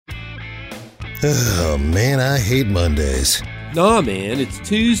Oh, man, I hate Mondays. Nah, man, it's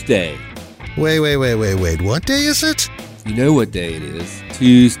Tuesday. Wait. What day is it? You know what day it is.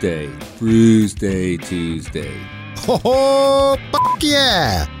 Tuesday. Bruise Day Tuesday. Oh, fuck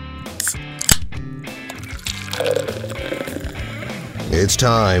yeah! It's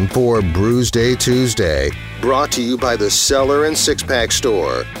time for Bruise Day Tuesday, brought to you by the Cellar and Six Pack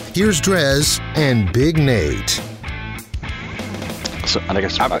Store. Here's Drez and Big Nate. So, I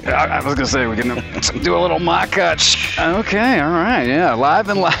guess I was going to say, we're going to do a little mock cut. Okay, all right, yeah, live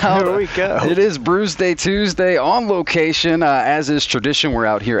and loud. Here we go. It is Bruise Day Tuesday on location. As is tradition, we're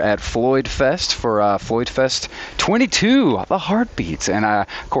out here at Floyd Fest for Floyd Fest 22, The Heartbeats. And, of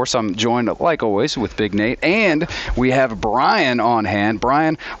course, I'm joined, like always, with Big Nate. And we have Brian on hand.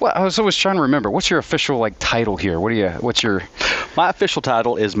 Brian, well, I was always trying to remember, what's your official, title here? What's your... My official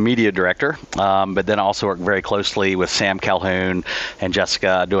title is media director, but then I also work very closely with Sam Calhoun and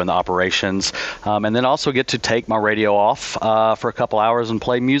Jessica doing the operations, and then also get to take my radio off for a couple hours and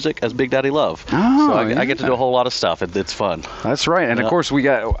play music as Big Daddy Love. Oh, so I get to do a whole lot of stuff. It's fun. That's right, and of course we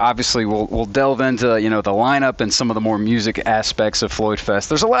got, obviously we'll delve into the lineup and some of the more music aspects of Floyd Fest.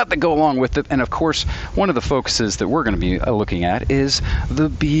 There's a lot that go along with it, and of course one of the focuses that we're going to be looking at is the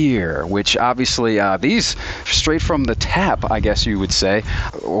beer, which obviously these straight from the tap, I guess you would say.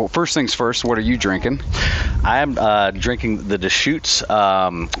 Well, first things first, what are you drinking? I am drinking the Deschutes.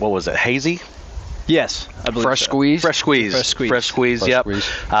 What was it? Hazy. Yes, I believe Fresh so. Squeeze? Fresh squeeze. Yep.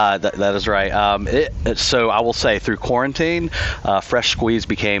 That is right. So I will say, through quarantine, Fresh Squeeze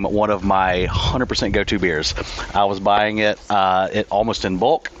became one of my 100% go-to beers. I was buying it almost in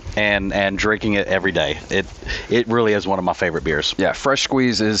bulk and drinking it every day. It really is one of my favorite beers. Yeah, Fresh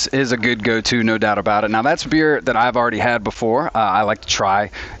Squeeze is a good go-to, no doubt about it. Now, that's beer that I've already had before. I like to try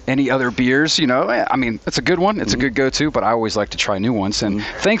any other beers, I mean, it's a good one. It's a good go-to, but I always like to try new ones. And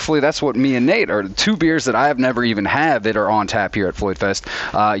thankfully, that's what me and Nate are, two beers that I have never even had that are on tap here at Floyd Fest.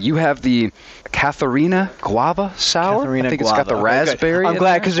 You have the Katharina Guava Sour. Katharina I think Guava. it's got the raspberry. I'm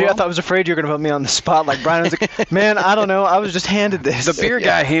glad, because I was afraid you were going to put me on the spot. Like Brian was like, man, I don't know. I was just handed this. The beer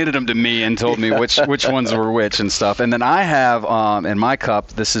guy handed them to me and told me which ones were which and stuff. And then I have in my cup,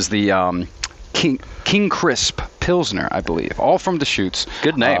 this is the King Crisp Pilsner, I believe, all from Deschutes.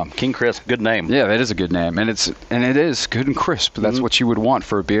 Good name, King Crisp. Good name. Yeah, that is a good name, and it is good and crisp. That's what you would want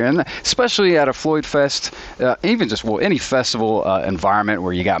for a beer, and especially at a Floyd Fest, even just any festival environment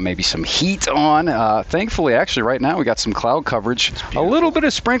where you got maybe some heat on. Thankfully, actually, right now we got some cloud coverage, a little bit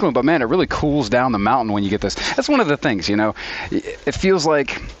of sprinkling, but man, it really cools down the mountain when you get this. That's one of the things, it feels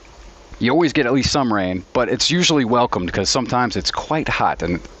like you always get at least some rain, but it's usually welcomed because sometimes it's quite hot,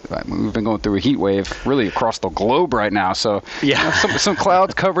 and we've been going through a heat wave really across the globe right now. So yeah, some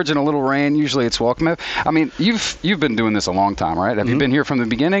cloud coverage and a little rain. Usually it's welcome. I mean, you've been doing this a long time, right? Have you been here from the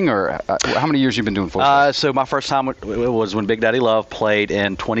beginning, or how many years you've been doing Floyd Fest? So my first time was when Big Daddy Love played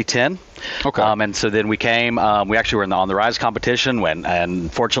in 2010. Okay. And so then we came. We actually were in the On the Rise competition,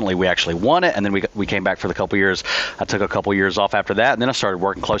 and fortunately we actually won it. And then we came back for the couple years. I took a couple years off after that, and then I started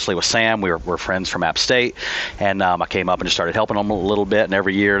working closely with Sam. We're friends from App State, and I came up and just started helping them a little bit. And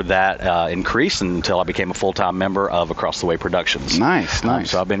every year that increased until I became a full-time member of Across the Way Productions. Nice.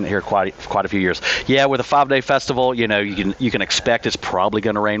 So I've been here quite a few years. Yeah, with a 5-day festival, you can expect it's probably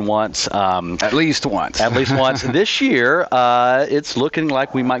going to rain once. At least once. This year, it's looking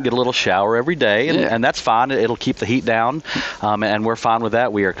like we might get a little shower every day, and that's fine. It'll keep the heat down, and we're fine with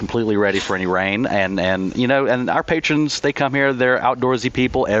that. We are completely ready for any rain, and our patrons, they come here. They're outdoorsy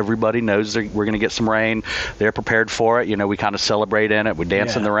people. Everybody knows we're going to get some rain. They're prepared for it. We kind of celebrate in it. We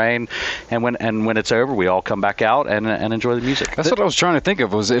dance in the rain, and when it's over, we all come back out and enjoy the music. That's what I was trying to think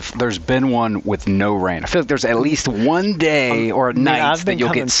of, was if there's been one with no rain. I feel like there's at least one day or night that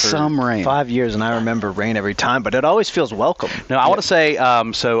you'll get some rain. 5 years, and I remember rain every time, but it always feels welcome. No, I want to say,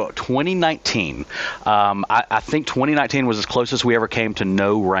 so 2019, I think 2019 was as close as we ever came to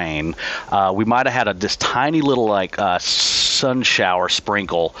no rain. We might have had this tiny little sun shower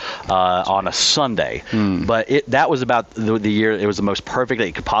sprinkle on a Sunday, but that was about the year it was the most perfect that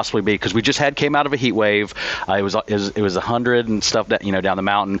it could possibly be, because we just came out of a heat wave. It was 100 and stuff that down the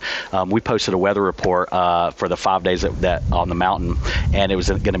mountain. We posted a weather report for the 5 days that on the mountain, and it was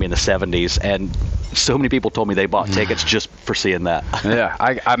going to be in the 70s, and so many people told me they bought tickets just for seeing that. Yeah,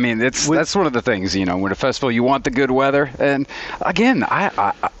 I mean, that's one of the things, when a festival, you want the good weather, and again,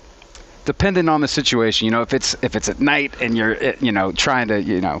 depending on the situation, if it's at night and you're trying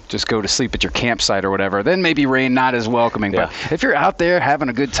to just go to sleep at your campsite or whatever, then maybe rain not as welcoming. Yeah. But if you're out there having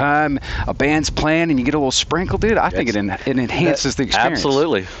a good time, a band's playing, and you get a little sprinkle, dude, I think it enhances the experience.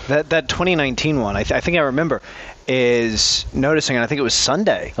 Absolutely. That 2019 one, I think I remember, is noticing, and I think it was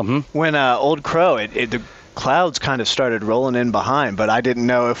Sunday, when Old Crow, the clouds kind of started rolling in behind, but I didn't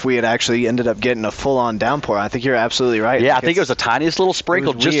know if we had actually ended up getting a full-on downpour. I think you're absolutely right. Yeah, I think it was the tiniest little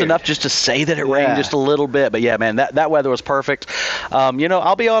sprinkle, just weird. enough just to say that it rained just a little bit. But yeah, man, that weather was perfect.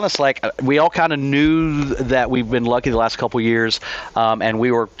 I'll be honest, like we all kind of knew that we've been lucky the last couple years, and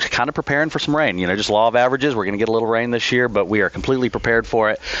we were kind of preparing for some rain. Just law of averages. We're going to get a little rain this year, but we are completely prepared for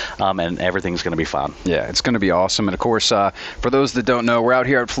it, and everything's going to be fine. Yeah, it's going to be awesome. And of course, for those that don't know, we're out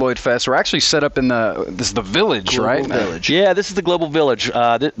here at Floyd Fest. We're actually set up in this is the village, Global right? Village. Yeah, this is the Global Village.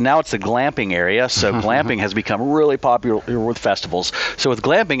 Now it's the glamping area, so glamping has become really popular with festivals. So with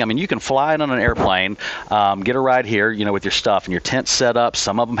glamping, I mean, you can fly in on an airplane, get a ride here, with your stuff and your tent set up.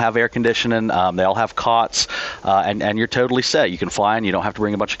 Some of them have air conditioning. They all have cots, and you're totally set. You can fly in. You don't have to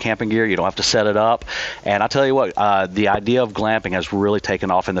bring a bunch of camping gear. You don't have to set it up. And I tell you what, the idea of glamping has really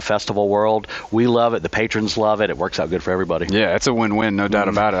taken off in the festival world. We love it. The patrons love it. It works out good for everybody. Yeah, it's a win-win, no doubt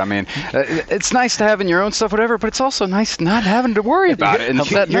about it. I mean, it's nice to have in your own stuff, whatever, but it's also nice not having to worry about it. And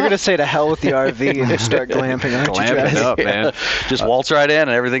You're going to say to hell with the RV and start glamping, aren't you, Glamp it Travis? up, man. Just waltz right in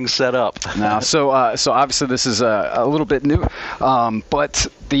and everything's set up. Now, so obviously this is a little bit new, but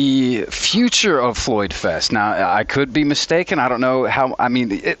the future of Floyd Fest. Now, I could be mistaken. I don't know how. I mean,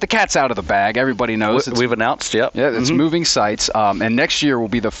 the cat's out of the bag. Everybody knows. We've announced, yep. Yeah, it's moving sites, and next year will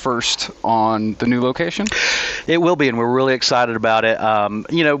be the first on the new location. It will be, and we're really excited about it.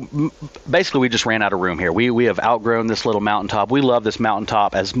 Basically, we just ran out of room here. We have outgrown this little mountaintop. We love this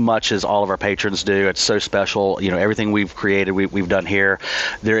mountaintop as much as all of our patrons do. It's so special. Everything we've created, we've done here.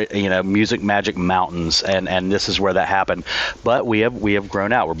 There, Music Magic Mountains, and this is where that happened. But we have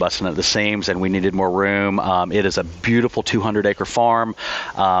grown out. We're busting at the seams, and we needed more room. It is a beautiful 200-acre farm,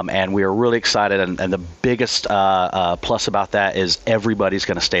 and we are really excited. And the biggest plus about that is everybody's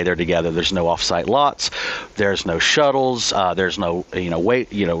going to stay there together. There's no off-site lots. There's no shuttles. There's no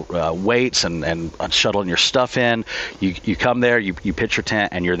weights and shuttling your stuff in. You come there, you pitch your tent,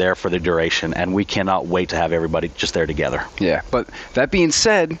 and you're there for the duration. And we cannot wait to have everybody just there together. Yeah, but that being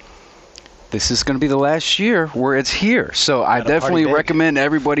said, this is going to be the last year where it's here. So I definitely recommend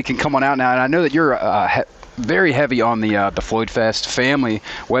everybody can come on out now. And I know that you're very heavy on the Floyd Fest family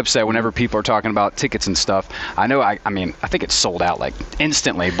website whenever people are talking about tickets and stuff. I know, I think it's sold out like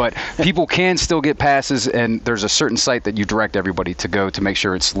instantly, but people can still get passes, and there's a certain site that you direct everybody to go to make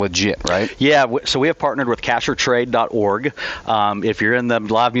sure it's legit, right? Yeah, so we have partnered with cashertrade.org. If you're in the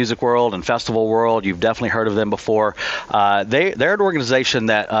live music world and festival world, you've definitely heard of them before. They're an organization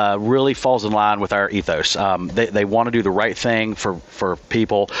that really falls in line with our ethos. They want to do the right thing for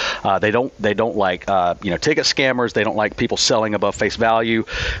people. They don't like ticket scammers. They don't like people selling above face value.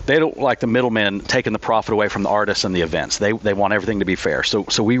 They don't like the middlemen taking the profit away from the artists and the events. They want everything to be fair.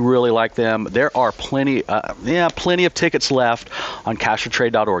 So we really like them. There are plenty of tickets left on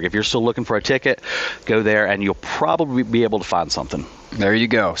cashertrade.org. If you're still looking for a ticket, go there and you'll probably be able to find something. There you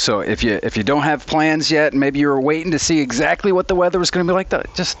go. So if you don't have plans yet, maybe you're waiting to see exactly what the weather is going to be like,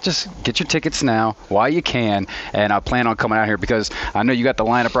 just get your tickets now while you can, and I plan on coming out here because I know you got the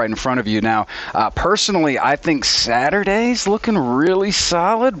lineup right in front of you now. Personally, I think Saturday's looking really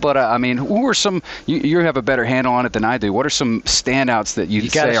solid, but who are some? You have a better handle on it than I do. What are some standouts that you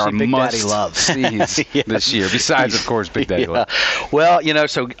say are must-sees this year? Besides, of course, Big Daddy Love. Well,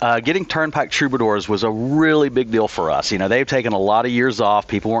 so getting Turnpike Troubadours was a really big deal for us. They've taken a lot of years off.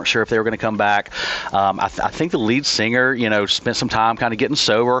 People weren't sure if they were going to come back. I think the lead singer, spent some time kind of getting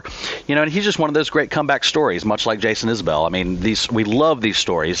sober, and he's just one of those great comeback stories, much like Jason Isbell. We love these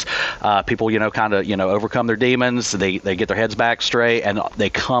stories. People, kind of, overcome their demons. They get their heads back straight, and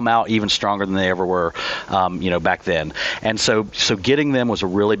they come out even stronger than they ever were, back then. And so getting them was a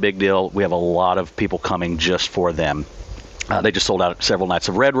really big deal. We have a lot of people coming just for them. They just sold out several nights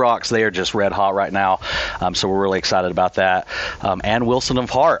of Red Rocks. They are just red hot right now, so we're really excited about that. Ann Wilson of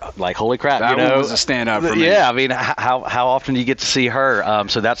Heart, like holy crap, that one was a standout for me. Yeah, how often do you get to see her?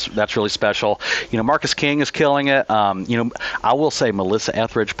 So that's really special. Marcus King is killing it. I will say Melissa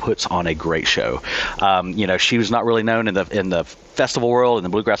Etheridge puts on a great show. She was not really known in the festival world, in the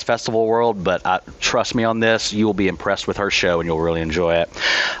Bluegrass Festival world, but trust me on this, you will be impressed with her show and you'll really enjoy it.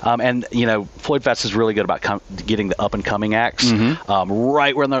 And Floyd Fest is really good about getting the up and coming Maniacs,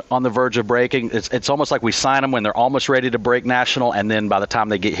 right when they're on the verge of breaking. It's almost like we sign them when they're almost ready to break national, and then by the time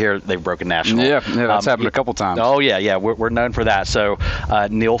they get here, they've broken national. Yeah, that's happened a couple times. Oh, yeah. We're known for that. So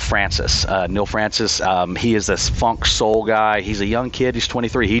Neil Francis. He is this funk soul guy. He's a young kid. He's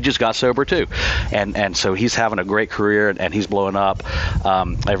 23. He just got sober, too. And so he's having a great career, and he's blowing up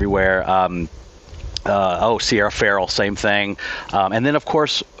everywhere. Sierra Farrell, same thing. And then, of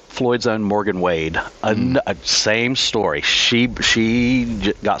course, Floyd's own Morgan Wade, same story. She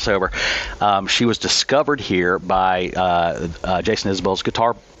got sober. She was discovered here by Jason Isbell's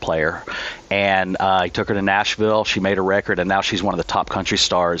guitar player, and he took her to Nashville. She made a record, and now she's one of the top country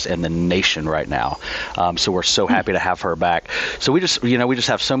stars in the nation right now. So we're so happy to have her back. So we just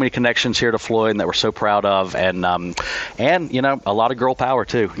have so many connections here to Floyd that we're so proud of, and a lot of girl power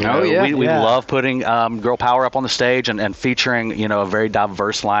too. We love putting girl power up on the stage and featuring a very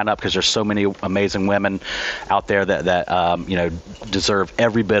diverse lineup, because there's so many amazing women out there that deserve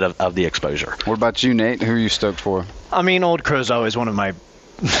every bit of the exposure. What about you, Nate? Who are you stoked for? I mean, Old Crow's always one of my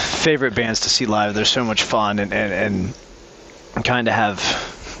favorite bands to see live. They're so much fun, and kind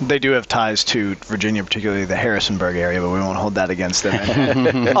of they do have ties to Virginia, particularly the Harrisonburg area, but we won't hold that against them.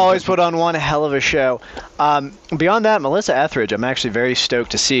 And always put on one hell of a show. Beyond that, Melissa Etheridge, I'm actually very stoked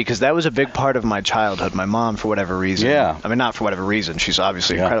to see, because that was a big part of my childhood. My mom, for whatever reason, I mean, not for whatever reason, she's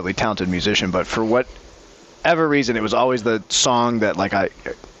obviously an incredibly talented musician, but for whatever reason, it was always the song that,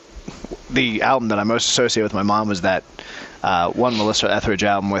 the album that I most associate with my mom was that one Melissa Etheridge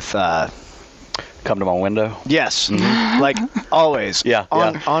album with Come to My Window. Yes, like always.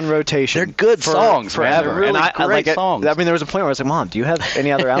 On rotation. They're good songs, forever. Man. They're really great songs. I mean, there was a point where I was like, "Mom, do you have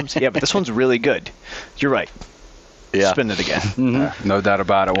any other albums?" Yeah, but this one's really good. You're right. Yeah. Spin it again. No doubt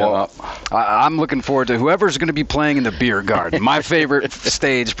about it. Well, I'm looking forward to whoever's going to be playing in the beer garden. My favorite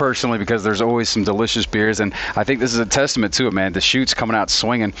stage, personally, because there's always some delicious beers, and I think this is a testament to it, man. The chute's coming out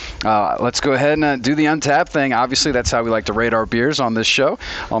swinging. Let's go ahead and do the Untappd thing. Obviously, that's how we like to rate our beers on this show,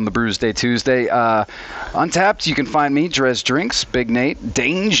 on the Brews Day Tuesday. Untappd, you can find me, Drez Drinks, Big Nate,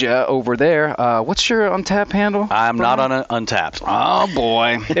 Danger over there. What's your Untappd handle? I'm not on Untappd. Oh,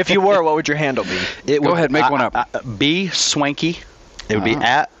 boy. If you were, what would your handle be? Go ahead, make one up. B Swanky. It would be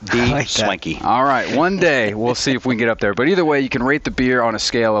at B Swanky. All right, one day we'll see if we can get up there. But either way, you can rate the beer on a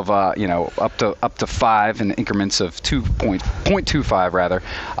scale of up to 5 in increments of 0.25 rather.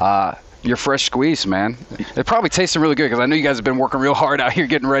 Your fresh squeeze, man. It probably tastes really good, because I know you guys have been working real hard out here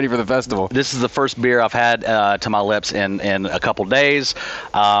getting ready for the festival. This is the first beer I've had to my lips in a couple days.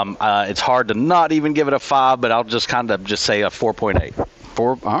 It's hard to not even give it a 5, but I'll just say a 4.8.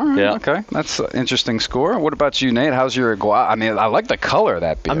 All right, yeah. Okay. That's an interesting score. What about you, Nate? How's your guava? I mean, I like the color of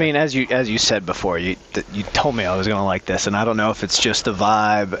that beer. I mean, as you said before, you told me I was going to like this, and I don't know if it's just the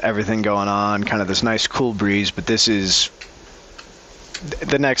vibe, everything going on, kind of this nice cool breeze, but this is...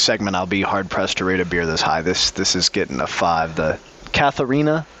 The next segment, I'll be hard-pressed to rate a beer this high. This is getting a 5. The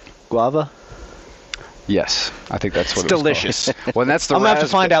Katharina Guava? Yes, I think that's what it's delicious. Well, that's the I'm going to have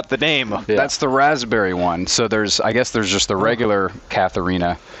to find out the name. Yeah. That's the raspberry one. So there's just the regular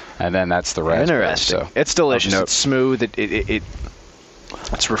Katharina, and then that's the raspberry. Interesting. So, it's delicious. It's smooth.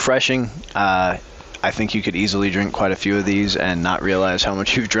 It's refreshing. I think you could easily drink quite a few of these and not realize how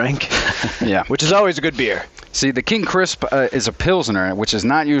much you've drank. Yeah. Which is always a good beer. See, the King Crisp is a Pilsner, which is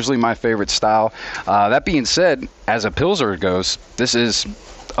not usually my favorite style. That being said, as a Pilsner goes, this is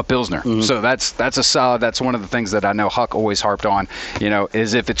a Pilsner. Mm-hmm. So that's a solid. That's one of the things that I know Huck always harped on,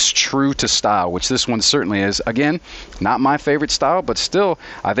 is if it's true to style, which this one certainly is. Again, not my favorite style, but still,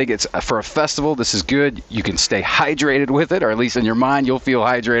 I think it's for a festival, this is good. You can stay hydrated with it, or at least in your mind, you'll feel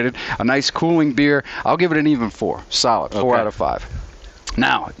hydrated. A nice cooling beer. I'll give it an even 4. Solid. 4 out of 5.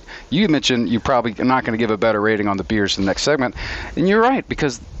 Now, you mentioned you probably are not going to give a better rating on the beers in the next segment, and you're right,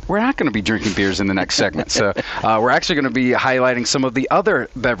 because we're not going to be drinking beers in the next segment. So we're actually going to be highlighting some of the other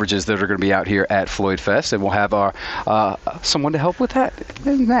beverages that are going to be out here at Floyd Fest, and we'll have our someone to help with that.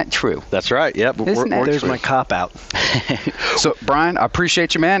 Isn't that true? That's right. Yep. There's my cop out. So, Brian, I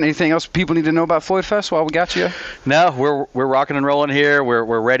appreciate you, man. Anything else people need to know about Floyd Fest while we got you? No, we're rocking and rolling here. We're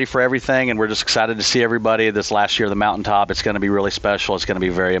ready for everything, and we're just excited to see everybody this last year of the Mountaintop. It's going to be really special. It's going to be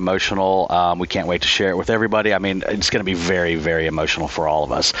very emotional. We can't wait to share it with everybody. I mean, it's going to be very, very emotional for all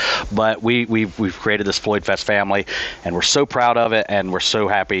of us. But we've created this Floyd Fest family, and we're so proud of it, and we're so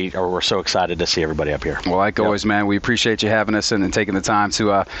happy, or we're so excited to see everybody up here. Well, like always, man, we appreciate you having us and taking the time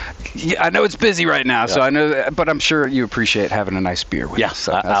to. I know it's busy right now, so I know, but I'm sure you appreciate having a nice beer with us. Yes,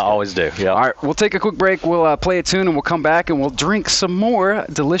 So I always do. Yeah. All right, we'll take a quick break. We'll play a tune, and we'll come back, and we'll drink some more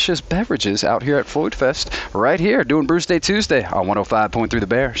delicious beverages out here at Floyd Fest right here, doing Brews Day Tuesday on 105.3 The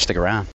Bear. Stick around.